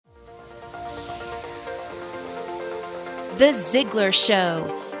The Ziglar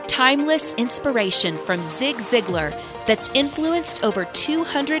Show. Timeless inspiration from Zig Ziglar that's influenced over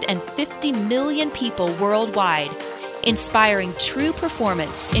 250 million people worldwide, inspiring true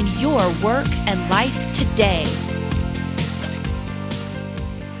performance in your work and life today.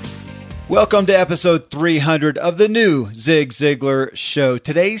 Welcome to episode 300 of the new Zig Ziglar Show.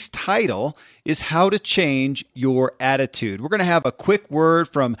 Today's title is How to Change Your Attitude. We're going to have a quick word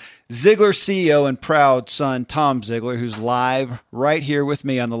from Ziglar CEO and proud son, Tom Ziglar, who's live right here with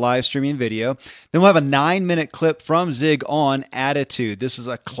me on the live streaming video. Then we'll have a 9-minute clip from Zig on attitude. This is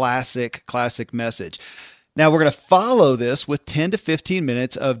a classic message. Now, we're going to follow this with 10 to 15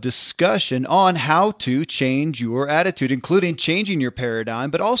 minutes of discussion on how to change your attitude, including changing your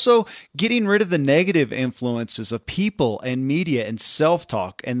paradigm, but also getting rid of the negative influences of people and media and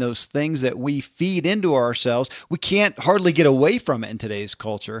self-talk and those things that we feed into ourselves. We can't hardly get away from it in today's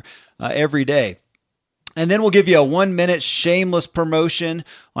culture every day. And then we'll give you a 1-minute shameless promotion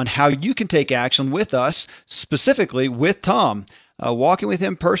on how you can take action with us, specifically with Tom. Walking with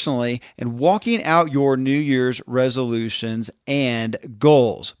him personally and walking out your New Year's resolutions and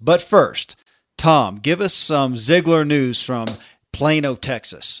goals. But first, Tom, give us some Ziglar news from Plano,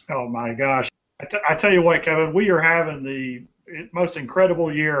 Texas. Oh my gosh. I tell you what, Kevin, we are having the most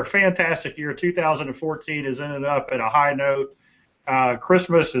incredible year, fantastic year. 2014 is ended up at a high note.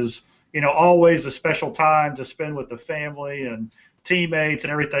 Christmas is, always a special time to spend with the family and teammates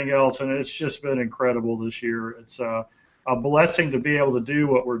and everything else. And it's just been incredible this year. It's a blessing to be able to do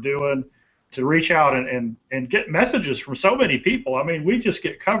what we're doing, to reach out and get messages from so many people. I mean, we just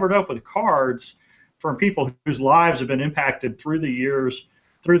get covered up with cards from people whose lives have been impacted through the years,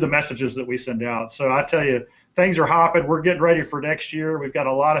 through the messages that we send out. So I tell you, things are hopping. We're getting ready for next year. We've got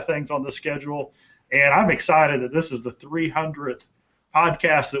a lot of things on the schedule, and I'm excited that this is the 300th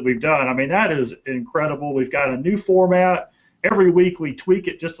podcast that we've done. I mean, that is incredible. We've got a new format. Every week we tweak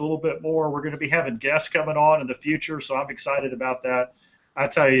it just a little bit more. We're going to be having guests coming on in the future, so I'm excited about that. I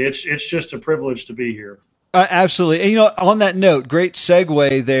tell you, it's just a privilege to be here. Absolutely. And, on that note, great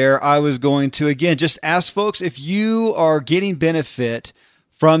segue there. I was going to, again, just ask folks if you are getting benefit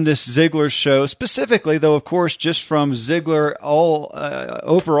from this Ziglar Show, specifically, though, of course, just from Ziglar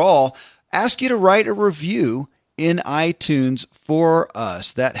overall, ask you to write a review in iTunes for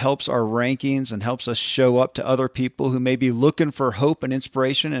us. That helps our rankings and helps us show up to other people who may be looking for hope and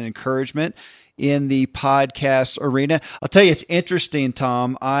inspiration and encouragement in the podcast arena. I'll tell you, it's interesting,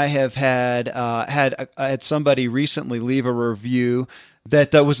 Tom. I have had somebody recently leave a review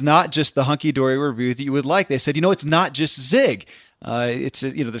that was not just the hunky-dory review that you would like. They said, it's not just Zig.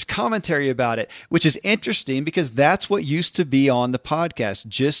 There's commentary about it, which is interesting because that's what used to be on the podcast,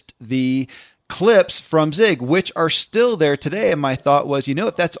 just the clips from Zig, which are still there today. And my thought was,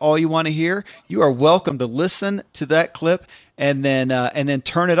 if that's all you want to hear, you are welcome to listen to that clip and then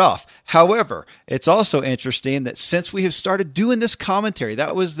turn it off. However, it's also interesting that since we have started doing this commentary,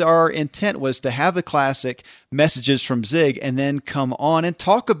 that was our intent, was to have the classic messages from Zig and then come on and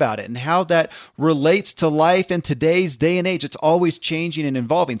talk about it and how that relates to life in today's day and age. It's always changing and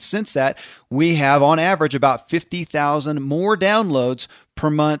evolving. Since that, we have on average about 50,000 more downloads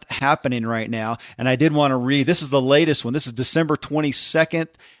per month happening right now. And I did want to read, this is the latest one. This is December 22nd.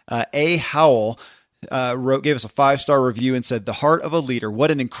 A. Howell gave us a 5-star review and said, "The heart of a leader.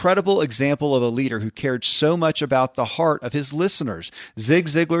 What an incredible example of a leader who cared so much about the heart of his listeners. Zig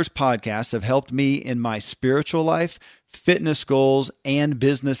Ziglar's podcasts have helped me in my spiritual life, fitness goals, and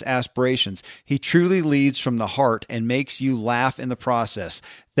business aspirations. He truly leads from the heart and makes you laugh in the process.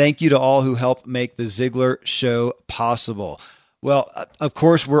 Thank you to all who helped make the Ziglar Show possible." Well, of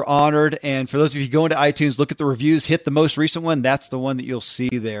course, we're honored. And for those of you who go into iTunes, look at the reviews, hit the most recent one. That's the one that you'll see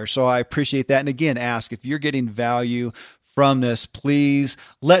there. So I appreciate that. And again, ask if you're getting value from this, please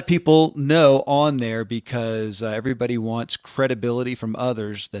let people know on there, because everybody wants credibility from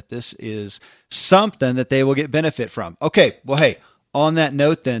others that this is something that they will get benefit from. Okay. Well, hey, on that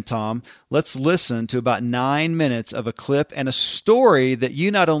note then, Tom, let's listen to about 9 minutes of a clip and a story that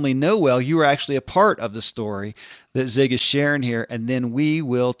you not only know well, you were actually a part of the story that Zig is sharing here, and then we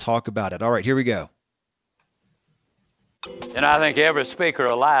will talk about it. All right, here we go. And I think every speaker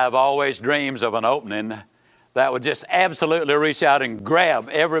alive always dreams of an opening that would just absolutely reach out and grab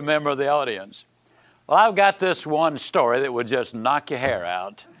every member of the audience. Well, I've got this one story that would just knock your hair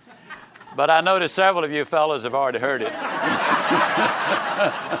out. But I noticed several of you fellas have already heard it.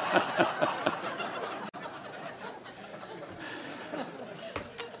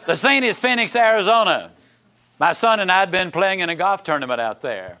 The scene is Phoenix, Arizona. My son and I had been playing in a golf tournament out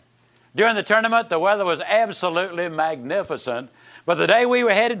there. During the tournament, the weather was absolutely magnificent. But the day we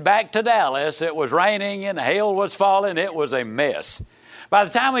were headed back to Dallas, it was raining and hail was falling. It was a mess. By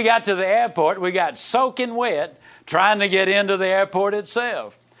the time we got to the airport, we got soaking wet trying to get into the airport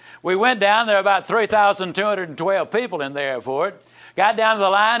itself. We went down, there were about 3,212 people in the airport. Got down to the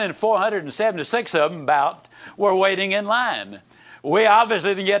line, and 476 of them about were waiting in line. We obviously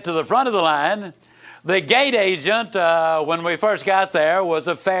didn't get to the front of the line. The gate agent, when we first got there, was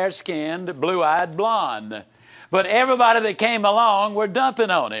a fair-skinned, blue-eyed blonde. But everybody that came along were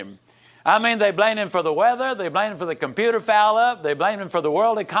dumping on him. I mean, they blamed him for the weather. They blamed him for the computer foul-up. They blamed him for the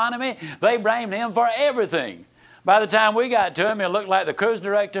world economy. They blamed him for everything. By the time we got to him, he looked like the cruise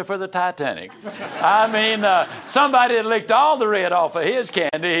director for the Titanic. I mean, somebody had licked all the red off of his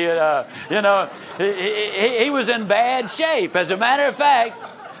candy. He was in bad shape. As a matter of fact,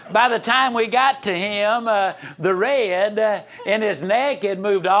 by the time we got to him, the red in his neck had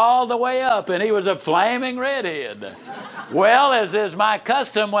moved all the way up, and he was a flaming redhead. Well, as is my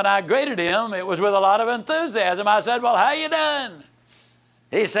custom when I greeted him, it was with a lot of enthusiasm. I said, "Well, how you doing?"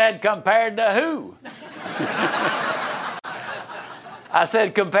 He said, "Compared to who?" I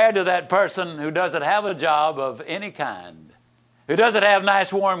said, "Compared to that person who doesn't have a job of any kind, who doesn't have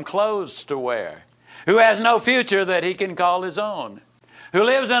nice warm clothes to wear, who has no future that he can call his own, who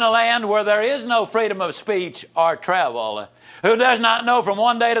lives in a land where there is no freedom of speech or travel, who does not know from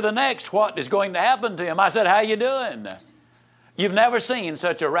one day to the next what is going to happen to him." I said, "How you doing?" You've never seen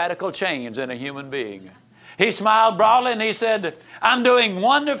such a radical change in a human being. He smiled broadly and he said, "I'm doing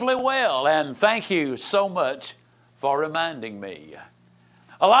wonderfully well, and thank you so much for reminding me."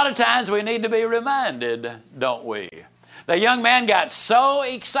 A lot of times we need to be reminded, don't we? The young man got so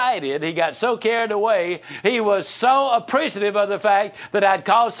excited, he got so carried away, he was so appreciative of the fact that I'd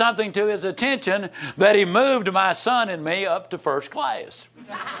caused something to his attention that he moved my son and me up to first class.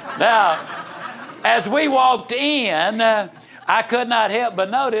 Now, as we walked in, I could not help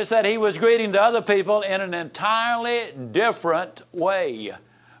but notice that he was greeting the other people in an entirely different way.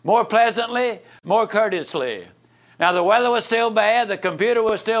 More pleasantly, more courteously. Now, the weather was still bad. The computer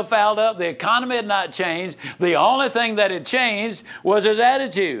was still fouled up. The economy had not changed. The only thing that had changed was his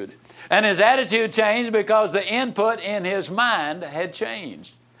attitude. And his attitude changed because the input in his mind had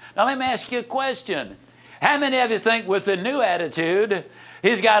changed. Now, let me ask you a question. How many of you think with the new attitude,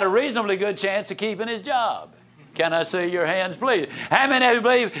 he's got a reasonably good chance of keeping his job? Can I see your hands, please? How many of you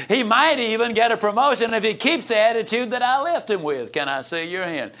believe he might even get a promotion if he keeps the attitude that I left him with? Can I see your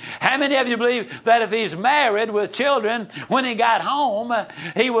hand? How many of you believe that if he's married with children, when he got home,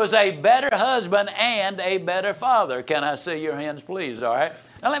 he was a better husband and a better father? Can I see your hands, please? All right.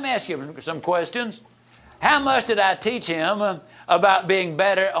 Now, let me ask you some questions. How much did I teach him about being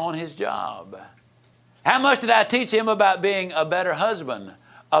better on his job? How much did I teach him about being a better husband,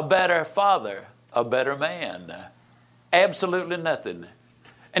 a better father, a better man? Absolutely nothing.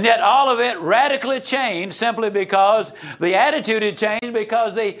 And yet all of it radically changed simply because the attitude had changed,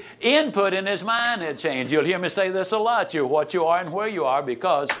 because the input in his mind had changed. You'll hear me say this a lot. You're what you are and where you are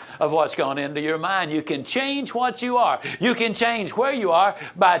because of what's gone into your mind. You can change what you are. You can change where you are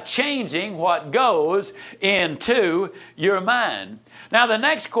by changing what goes into your mind. Now, the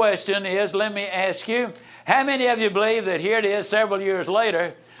next question is, let me ask you, how many of you believe that here it is several years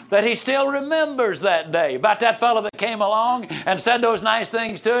later, that he still remembers that day, about that fellow that came along and said those nice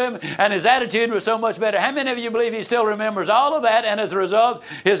things to him, and his attitude was so much better? How many of you believe he still remembers all of that, and as a result,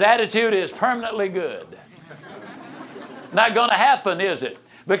 his attitude is permanently good? Not going to happen, is it?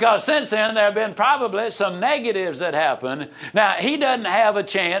 Because since then, there have been probably some negatives that happen. Now, he doesn't have a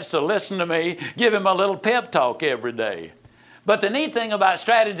chance to listen to me, give him a little pep talk every day. But the neat thing about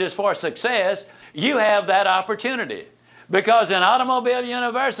Strategies for Success, you have that opportunity. Because in Automobile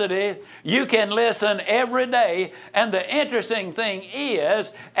University, you can listen every day. And the interesting thing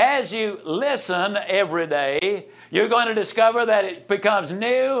is, as you listen every day, you're going to discover that it becomes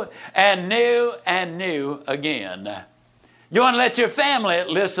new and new and new again. You want to let your family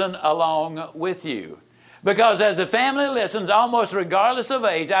listen along with you. Because as the family listens, almost regardless of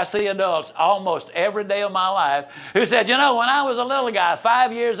age, I see adults almost every day of my life who said, "You know, when I was a little guy,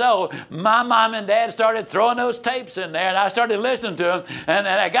 5 years old, my mom and dad started throwing those tapes in there, and I started listening to them. And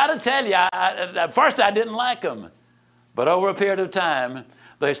I got to tell you, at first I didn't like them. But over a period of time,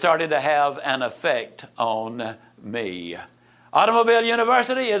 they started to have an effect on me." Automobile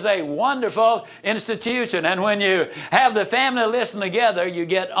University is a wonderful institution. And when you have the family listen together, you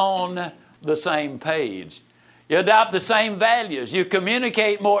get on the same page. You adopt the same values. You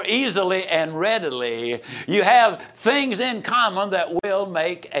communicate more easily and readily. You have things in common that will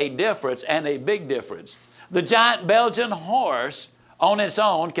make a difference, and a big difference. The giant Belgian horse on its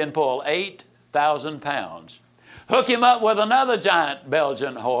own can pull 8,000 pounds. Hook him up with another giant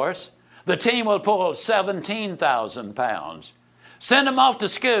Belgian horse. The team will pull 17,000 pounds. Send him off to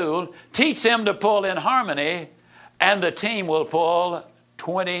school, teach him to pull in harmony, and the team will pull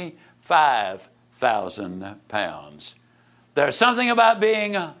 25,000 pounds. There's something about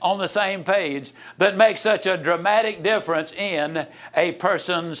being on the same page that makes such a dramatic difference in a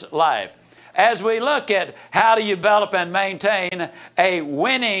person's life. As we look at how to develop and maintain a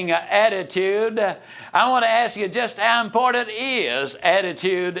winning attitude, I want to ask you just how important is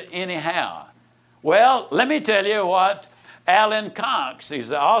attitude anyhow? Well, let me tell you what Alan Cox, he's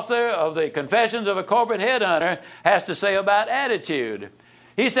the author of the Confessions of a Corporate Headhunter, has to say about attitude.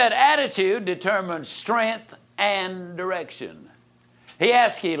 He said, attitude determines strength and direction. He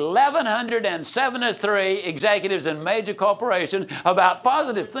asked 1,173 executives in major corporations about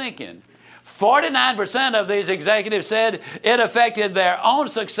positive thinking. 49% of these executives said it affected their own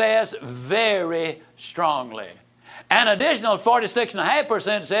success very strongly. An additional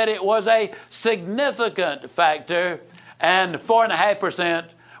 46.5% said it was a significant factor, and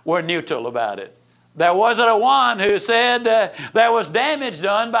 4.5% were neutral about it. There wasn't a one who said there was damage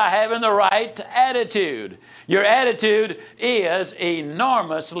done by having the right attitude. Your attitude is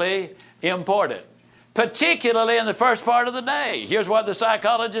enormously important, particularly in the first part of the day. Here's what the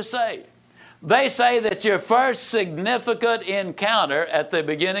psychologists say. They say that your first significant encounter at the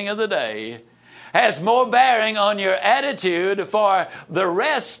beginning of the day has more bearing on your attitude for the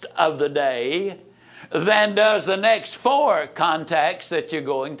rest of the day than does the next 4 contacts that you're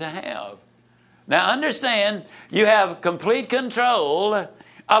going to have. Now understand, you have complete control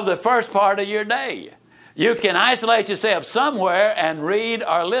of the first part of your day. You can isolate yourself somewhere and read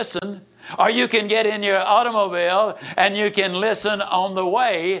or listen, or you can get in your automobile and you can listen on the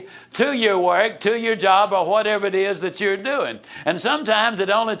way to your work, to your job, or whatever it is that you're doing. And sometimes it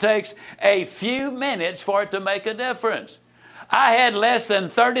only takes a few minutes for it to make a difference. I had less than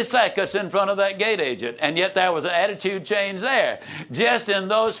 30 seconds in front of that gate agent, and yet there was an attitude change there. Just in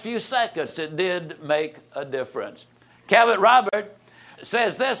those few seconds, it did make a difference. Calvert Robert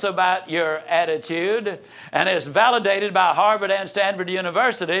says this about your attitude, and it's validated by Harvard and Stanford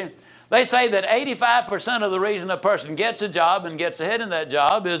University. They say that 85% of the reason a person gets a job and gets ahead in that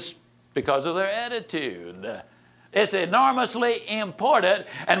job is because of their attitude. It's enormously important,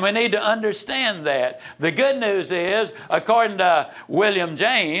 and we need to understand that. The good news is, according to William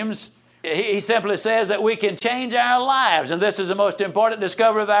James, he simply says that we can change our lives, and this is the most important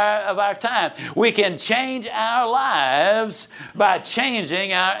discovery of our time. We can change our lives by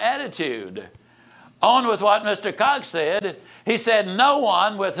changing our attitude. On with what Mr. Cox said. He said, no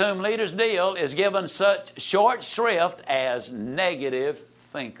one with whom leaders deal is given such short shrift as negative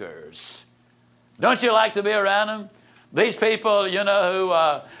thinkers. Don't you like to be around them? These people, who, they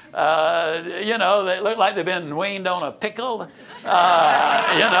look like they've been weaned on a pickle.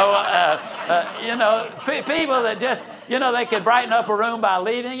 People that just, they could brighten up a room by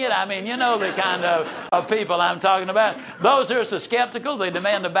leaving it. I mean, the kind of people I'm talking about. Those who are so skeptical, they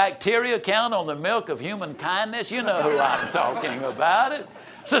demand a bacteria count on the milk of human kindness. You know who I'm talking about. It.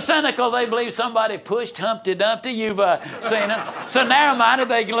 So cynical, they believe somebody pushed Humpty Dumpty. You've seen them. So narrow-minded,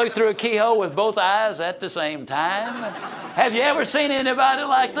 they can look through a keyhole with both eyes at the same time. Have you ever seen anybody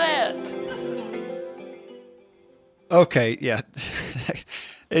like that? Okay, yeah.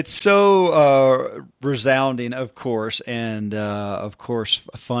 It's so resounding, of course, and of course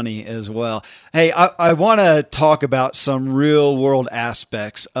funny as well. Hey, I want to talk about some real world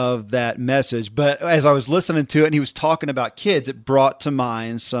aspects of that message, but as I was listening to it and he was talking about kids, it brought to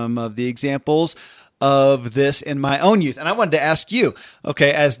mind some of the examples of this in my own youth. And I wanted to ask you,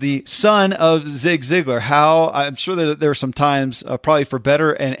 okay, as the son of Zig Ziglar, how I'm sure that there were some times probably for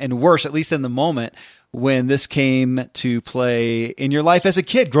better and worse, at least in the moment, when this came to play in your life as a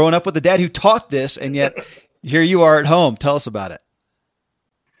kid, growing up with a dad who taught this, and yet here you are at home. Tell us about it.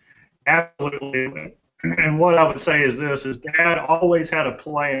 Absolutely. And what I would say is this, is Dad always had a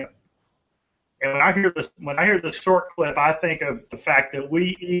plan. And when I hear this short clip, I think of the fact that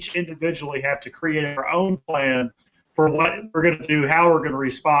we each individually have to create our own plan for what we're going to do, how we're going to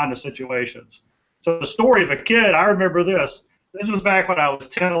respond to situations. So the story of a kid, I remember this. This was back when I was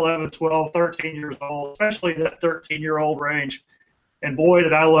 10, 11, 12, 13 years old, especially that 13-year-old range. And boy,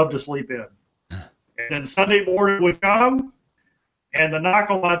 did I love to sleep in. And then Sunday morning would come, and the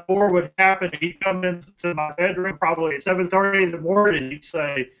knock on my door would happen. He'd come into my bedroom probably at 7:30 in the morning. He'd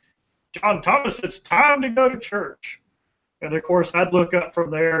say, John Thomas, it's time to go to church. And, of course, I'd look up from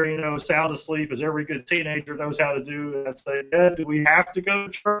there, sound asleep, as every good teenager knows how to do. And I'd say, Dad, do we have to go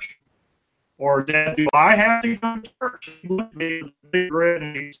to church? Or, Dad, do I have to go to church? He looked at me with a big grin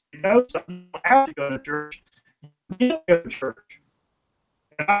and he said, no, son, you don't have to go to church. He didn't go to church.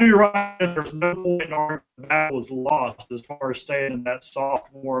 And I knew right then there was no point in arguing the battle was lost as far as staying in that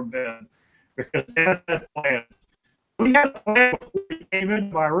soft, warm bed because Dad had plans. We had a plan before he came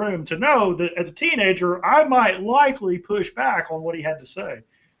into my room to know that as a teenager, I might likely push back on what he had to say.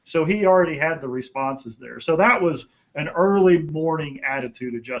 So he already had the responses there. So that was an early morning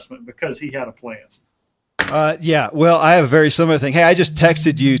attitude adjustment because he had a plan. Yeah, well, I have a very similar thing. Hey, I just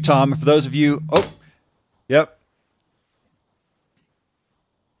texted you, Tom. For those of you, yep.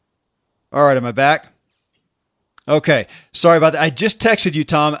 All right, am I back? Okay, sorry about that. I just texted you,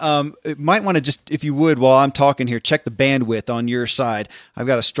 Tom. It might want to just, if you would, while I'm talking here, check the bandwidth on your side. I've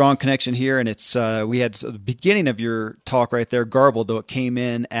got a strong connection here, and it's we had the beginning of your talk right there garbled, though it came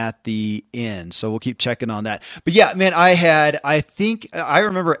in at the end. So we'll keep checking on that. But yeah, man, I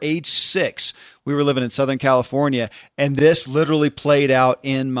remember age 6. We were living in Southern California, and this literally played out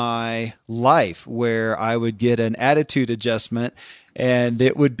in my life where I would get an attitude adjustment. And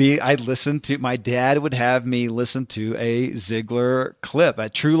it would be, my dad would have me listen to a Ziglar clip, a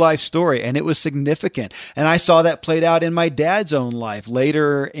true life story, and it was significant. And I saw that played out in my dad's own life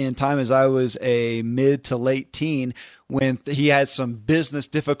later in time as I was a mid to late teen when he had some business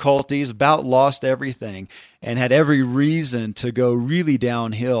difficulties, about lost everything, and had every reason to go really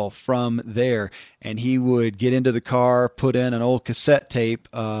downhill from there. And he would get into the car, put in an old cassette tape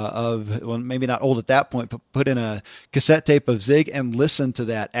maybe not old at that point, but put in a cassette tape of Zig and listen to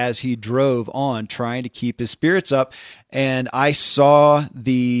that as he drove on, trying to keep his spirits up. And I saw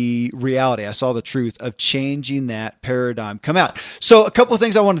the reality. I saw the truth of changing that paradigm come out. So a couple of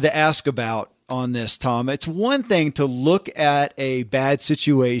things I wanted to ask about on this, Tom. It's one thing to look at a bad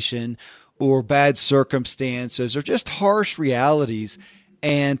situation or bad circumstances or just harsh realities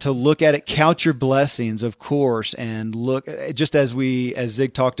and to look at it, count your blessings, of course, and look just as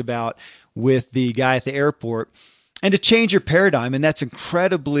Zig talked about with the guy at the airport, and to change your paradigm. And that's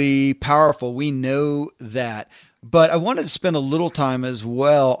incredibly powerful. We know that. But I wanted to spend a little time as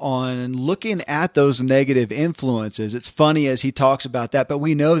well on looking at those negative influences. It's funny as he talks about that, but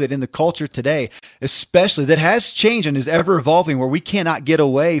we know that in the culture today, especially, that has changed and is ever evolving, where we cannot get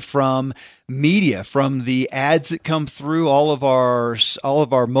away from media, from the ads that come through all of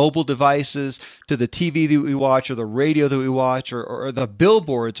our mobile devices, to the TV that we watch, or the radio that we watch, or the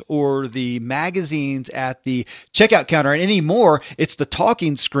billboards, or the magazines at the checkout counter. And anymore, it's the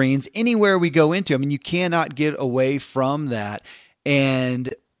talking screens anywhere we go into. I mean, you cannot get away from that.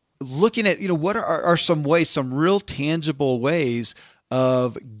 And looking at, what are some ways, some real tangible ways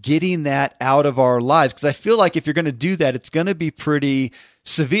of getting that out of our lives? Because I feel like if you're going to do that, it's going to be pretty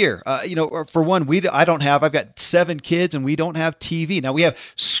severe. For one, I've got 7 kids and we don't have TV. Now we have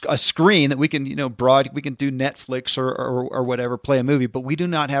a screen that we can, we can do Netflix or whatever, play a movie, but we do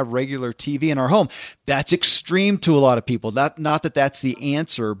not have regular TV in our home. That's extreme to a lot of people. Not that that's the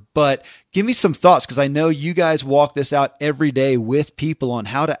answer, but give me some thoughts, because I know you guys walk this out every day with people on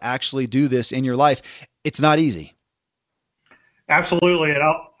how to actually do this in your life. It's not easy. Absolutely. And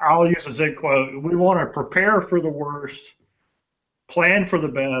I'll use a Zig quote. We want to prepare for the worst, plan for the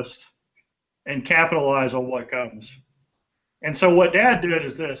best, and capitalize on what comes. And so what Dad did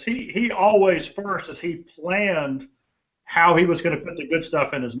is this. He always first, as he planned how he was going to put the good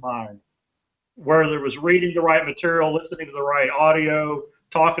stuff in his mind, whether it was reading the right material, listening to the right audio,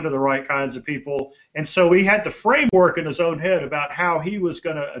 talking to the right kinds of people. And so he had the framework in his own head about how he was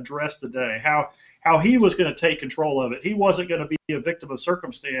going to address the day, how he was going to take control of it. He wasn't going to be a victim of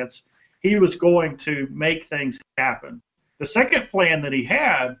circumstance. He was going to make things happen. The second plan that he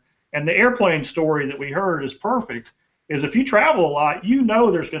had, and the airplane story that we heard is perfect, is if you travel a lot,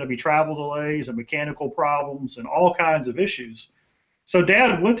 there's going to be travel delays and mechanical problems and all kinds of issues. So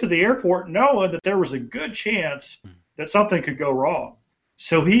Dad went to the airport knowing that there was a good chance that something could go wrong.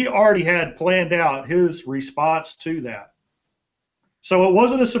 So he already had planned out his response to that. So it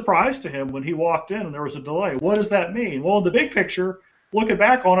wasn't a surprise to him when he walked in and there was a delay. What does that mean? Well, in the big picture, looking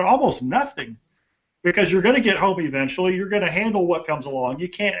back on it, almost nothing. Because you're going to get home eventually. You're going to handle what comes along. You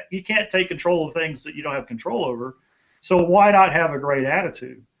can't take control of things that you don't have control over. So why not have a great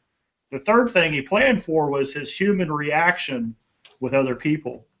attitude? The third thing he planned for was his human reaction with other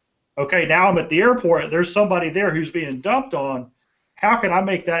people. Okay, now I'm at the airport. There's somebody there who's being dumped on. How can I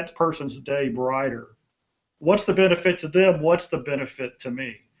make that person's day brighter? What's the benefit to them? What's the benefit to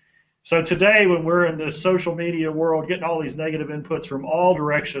me? So today, when we're in this social media world, getting all these negative inputs from all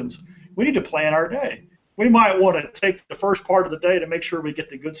directions, we need to plan our day. We might want to take the first part of the day to make sure we get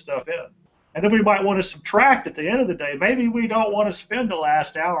the good stuff in. And then we might want to subtract at the end of the day. Maybe we don't want to spend the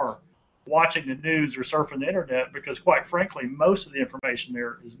last hour watching the news or surfing the internet because, quite frankly, most of the information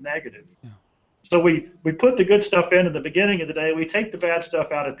there is negative. Yeah. So we put the good stuff in the beginning of the day. We take the bad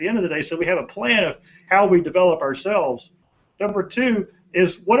stuff out at the end of the day. So we have a plan of how we develop ourselves. Number two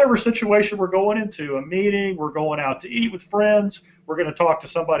is whatever situation we're going into, a meeting, we're going out to eat with friends, we're going to talk to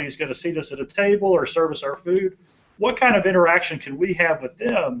somebody who's going to seat us at a table or serve us our food. What kind of interaction can we have with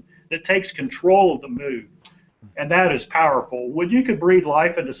them that takes control of the mood? And that is powerful. When you can breathe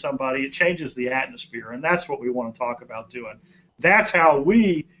life into somebody, it changes the atmosphere, and that's what we want to talk about doing. That's how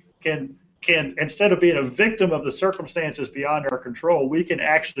we can instead of being a victim of the circumstances beyond our control, we can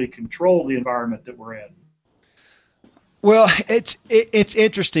actually control the environment that we're in. Well, it's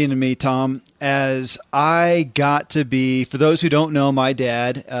interesting to me, Tom, as I got to be, for those who don't know, my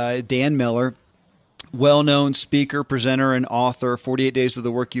dad, Dan Miller, well-known speaker, presenter, and author, 48 Days of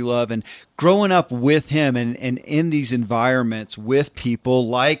the Work You Love, and growing up with him and in these environments with people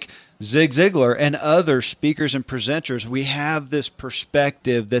like Zig Ziglar and other speakers and presenters, we have this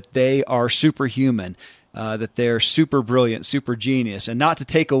perspective that they are superhuman, that they're super brilliant, super genius, and not to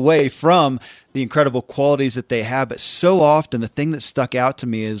take away from the incredible qualities that they have, but so often the thing that stuck out to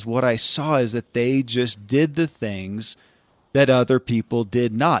me is what I saw is that they just did the things that other people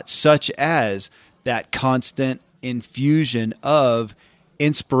did not, such as that constant infusion of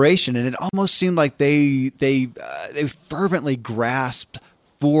inspiration. And it almost seemed like they fervently grasped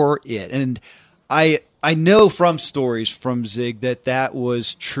for it. And I know from stories from Zig that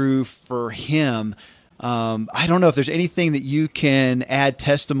was true for him. I don't know if there's anything that you can add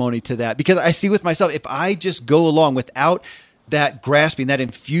testimony to that, because I see with myself, if I just go along without that grasping, that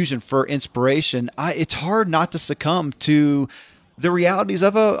infusion for inspiration, it's hard not to succumb to the realities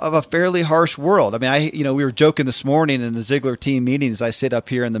of a fairly harsh world. I mean, we were joking this morning in the Ziglar team meetings. I sit up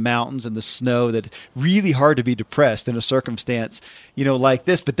here in the mountains in the snow, that really hard to be depressed in a circumstance, like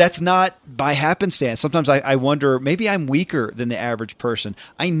this, but that's not by happenstance. Sometimes I wonder, maybe I'm weaker than the average person.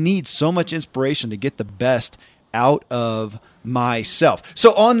 I need so much inspiration to get the best out of myself.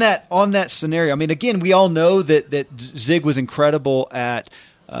 So on that scenario, I mean, again, we all know that Zig was incredible at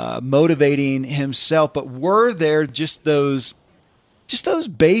motivating himself, but were there just those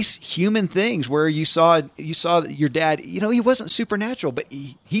base human things where you saw your dad, he wasn't supernatural, but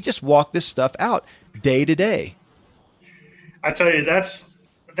he just walked this stuff out day to day? I tell you,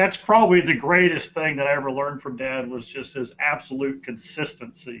 that's probably the greatest thing that I ever learned from Dad, was just his absolute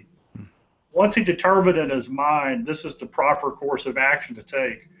consistency. Once he determined in his mind, this is the proper course of action to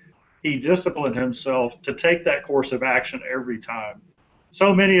take, he disciplined himself to take that course of action every time.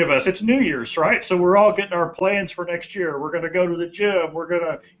 So many of us, it's New Year's, right? So we're all getting our plans for next year. We're going to go to the gym. We're going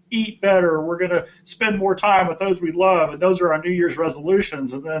to eat better. We're going to spend more time with those we love. And those are our New Year's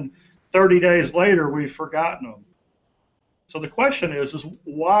resolutions. And then 30 days later, we've forgotten them. So the question is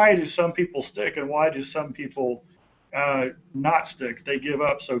why do some people stick and why do some people not stick? They give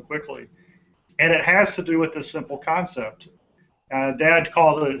up so quickly. And it has to do with this simple concept. Dad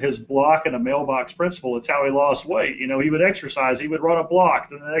called it his block and a mailbox principle. It's how he lost weight. He would exercise. He would run a block.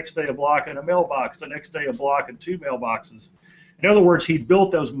 Then the next day a block and a mailbox. The next day a block and 2 mailboxes. In other words, he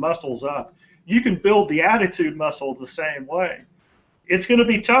built those muscles up. You can build the attitude muscle the same way. It's going to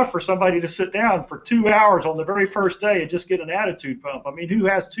be tough for somebody to sit down for 2 hours on the very first day and just get an attitude pump. I mean, who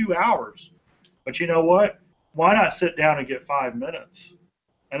has 2 hours? But you know what? Why not sit down and get 5 minutes?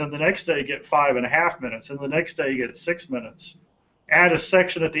 And then the next day get 5.5 minutes. And the next day you get 6 minutes. Add a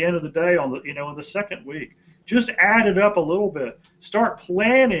section at the end of the day in the second week. Just add it up a little bit. Start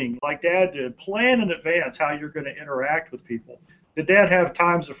planning like Dad did. Plan in advance how you're going to interact with people. Did Dad have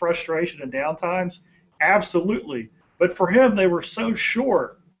times of frustration and downtimes? Absolutely. But for him, they were so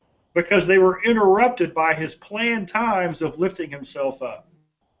short because they were interrupted by his planned times of lifting himself up.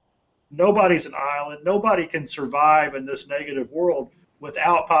 Nobody's an island. Nobody can survive in this negative world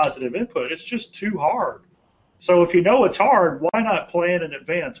without positive input. It's just too hard. So if you know it's hard, why not plan in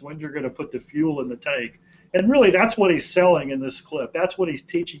advance when you're going to put the fuel in the tank? And really, that's what he's selling in this clip. That's what he's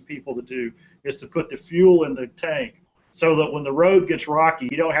teaching people to do, is to put the fuel in the tank so that when the road gets rocky,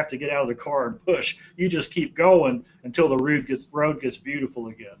 you don't have to get out of the car and push. You just keep going until the road gets beautiful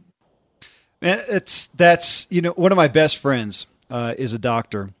again. Man, that's one of my best friends is a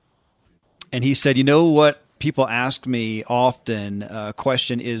doctor. And he said, what people ask me often,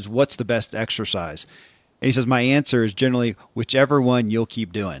 question is, what's the best exercise? And he says, my answer is generally whichever one you'll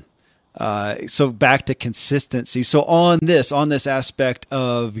keep doing. So back to consistency. So on this aspect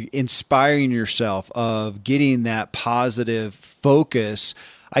of inspiring yourself, of getting that positive focus,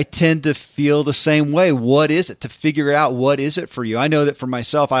 I tend to feel the same way. What is it? To figure out what is it for you. I know that for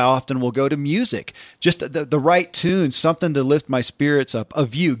myself, I often will go to music, just the right tune, something to lift my spirits up, a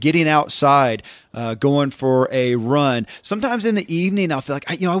view, getting outside, going for a run. Sometimes in the evening, I'll feel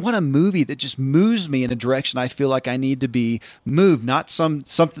like, I want a movie that just moves me in a direction I feel like I need to be moved, not some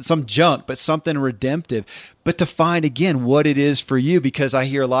junk, but something redemptive. But to find, again, what it is for you, because I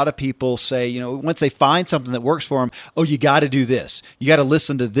hear a lot of people say, once they find something that works for them, oh, you got to do this. You got to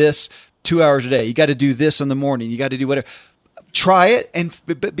listen to this 2 hours a day. You got to do this in the morning. You got to do whatever. Try it and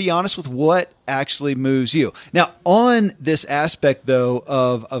be honest with what actually moves you. Now, on this aspect, though,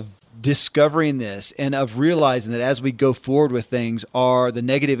 of discovering this and of realizing that as we go forward with things, the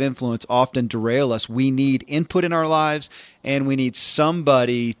negative influence often derail us. We need input in our lives, and we need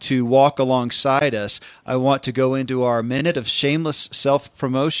somebody to walk alongside us. I want to go into our minute of shameless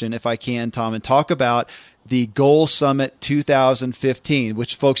self-promotion, if I can, Tom, and talk about the Goal Summit 2015,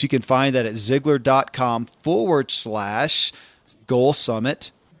 which, folks, you can find that at Ziglar.com/Goal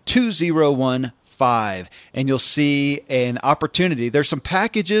Summit 2015. And you'll see an opportunity. There's some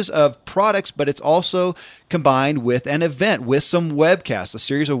packages of products, but it's also combined with an event, with some webcasts, a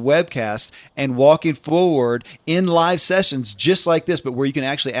series of webcasts, and walking forward in live sessions just like this, but where you can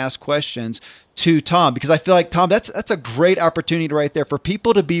actually ask questions to Tom, because I feel like, Tom, that's a great opportunity right there for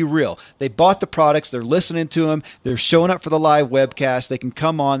people to be real. They bought the products, they're listening to them, they're showing up for the live webcast, they can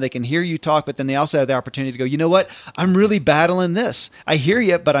come on, they can hear you talk, but then they also have the opportunity to go, you know what, I'm really battling this. I hear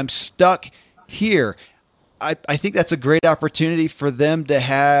you, but I'm stuck here. I think that's a great opportunity for them to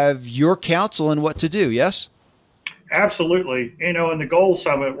have your counsel in what to do. Yes? Absolutely. In the Goal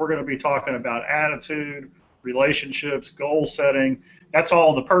Summit, we're going to be talking about attitude, relationships, goal setting. That's all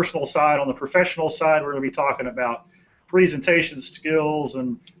on the personal side. On the professional side, we're going to be talking about presentation skills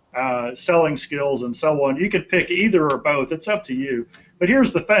and selling skills and so on. You can pick either or both. It's up to you. But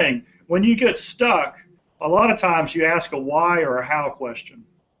here's the thing. When you get stuck, a lot of times you ask a why or a how question.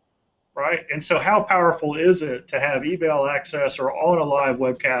 Right? And so how powerful is it to have email access or on a live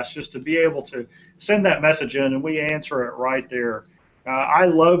webcast just to be able to send that message in and we answer it right there? I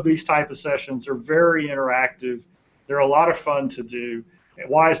love these type of sessions. They're very interactive. They're a lot of fun to do. And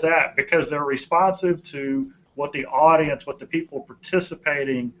why is that? Because they're responsive to what the audience, what the people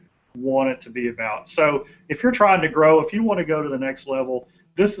participating want it to be about. So if you're trying to grow, if you want to go to the next level,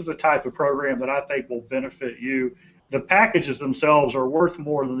 this is the type of program that I think will benefit you. The packages themselves are worth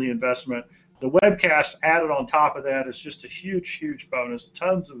more than the investment. The webcast added on top of that is just a huge, huge bonus,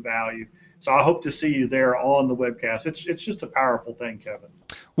 tons of value. So I hope to see you there on the webcast. It's just a powerful thing, Kevin.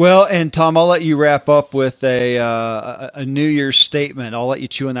 Well, and Tom, I'll let you wrap up with a New Year's statement. I'll let you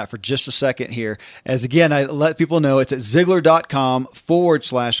chew on that for just a second here. As again, I let people know it's at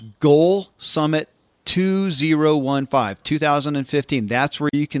Ziglar.com/Goal Summit 2015. That's where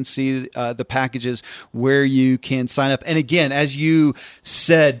you can see the packages, where you can sign up. And again, as you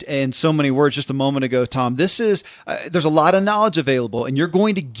said in so many words just a moment ago, Tom, this is there's a lot of knowledge available, and you're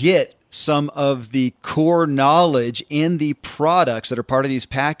going to get some of the core knowledge in the products that are part of these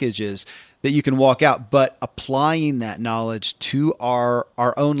packages that you can walk out, but applying that knowledge to our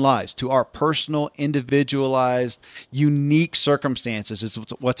own lives, to our personal, individualized, unique circumstances is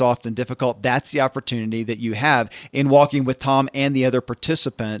what's often difficult. That's the opportunity that you have in walking with Tom and the other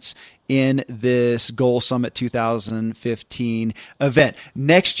participants in this Goal Summit 2015 event.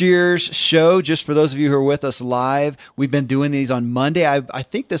 Next year's show, just for those of you who are with us live, we've been doing these on Monday. I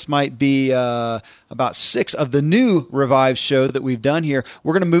think this might be about 6 of the new Revive show that we've done here.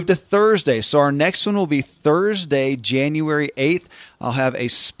 We're going to move to Thursday. So our next one will be Thursday, January 8th. I'll have a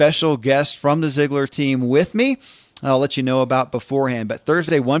special guest from the Ziglar team with me. I'll let you know about beforehand. But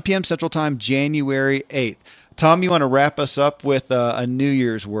Thursday, 1 p.m. Central Time, January 8th. Tom, you want to wrap us up with a New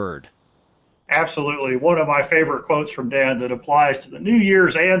Year's word? Absolutely. One of my favorite quotes from Dan that applies to the New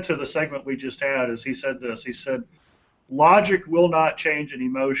Year's and to the segment we just had is he said this. He said, logic will not change an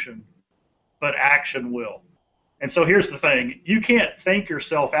emotion, but action will. And so here's the thing. You can't think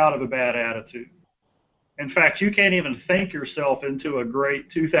yourself out of a bad attitude. In fact, you can't even think yourself into a great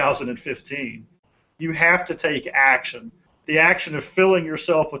 2015. You have to take action. The action of filling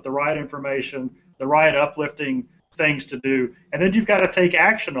yourself with the right information, the right uplifting things to do, and then you've got to take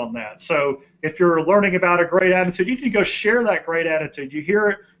action on that. So if you're learning about a great attitude, you need to go share that great attitude. You hear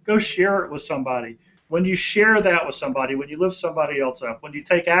it, go share it with somebody. When you share that with somebody, when you lift somebody else up, when you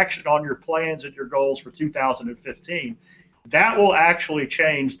take action on your plans and your goals for 2015, that will actually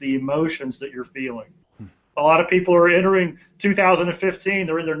change the emotions that you're feeling. A lot of people are entering 2015,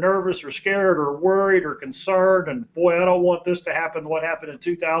 they're either nervous or scared or worried or concerned, and boy, I don't want this to happen, what happened in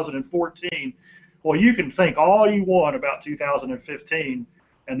 2014. Well, you can think all you want about 2015,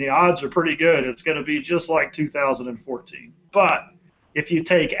 and the odds are pretty good it's going to be just like 2014. But if you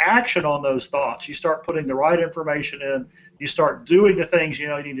take action on those thoughts, you start putting the right information in, you start doing the things you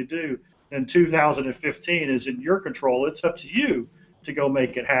need to do, then 2015 is in your control. It's up to you to go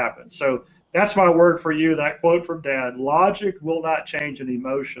make it happen. So that's my word for you, that quote from Dad. Logic will not change an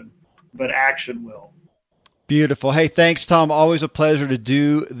emotion, but action will. Beautiful. Hey, thanks, Tom. Always a pleasure to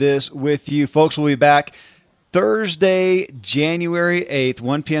do this with you. Folks, we'll be back Thursday, January 8th,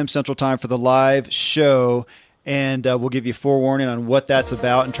 1 p.m. Central Time for the live show. And we'll give you forewarning on what that's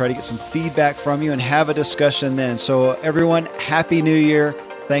about and try to get some feedback from you and have a discussion then. So everyone, Happy New Year.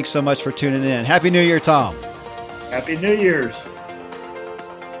 Thanks so much for tuning in. Happy New Year, Tom. Happy New Year's.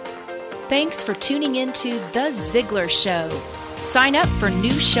 Thanks for tuning into The Ziglar Show. Sign up for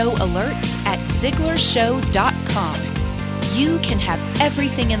new show alerts at ZiglarShow.com. You can have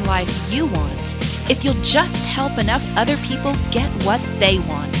everything in life you want if you'll just help enough other people get what they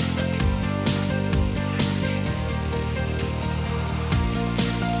want.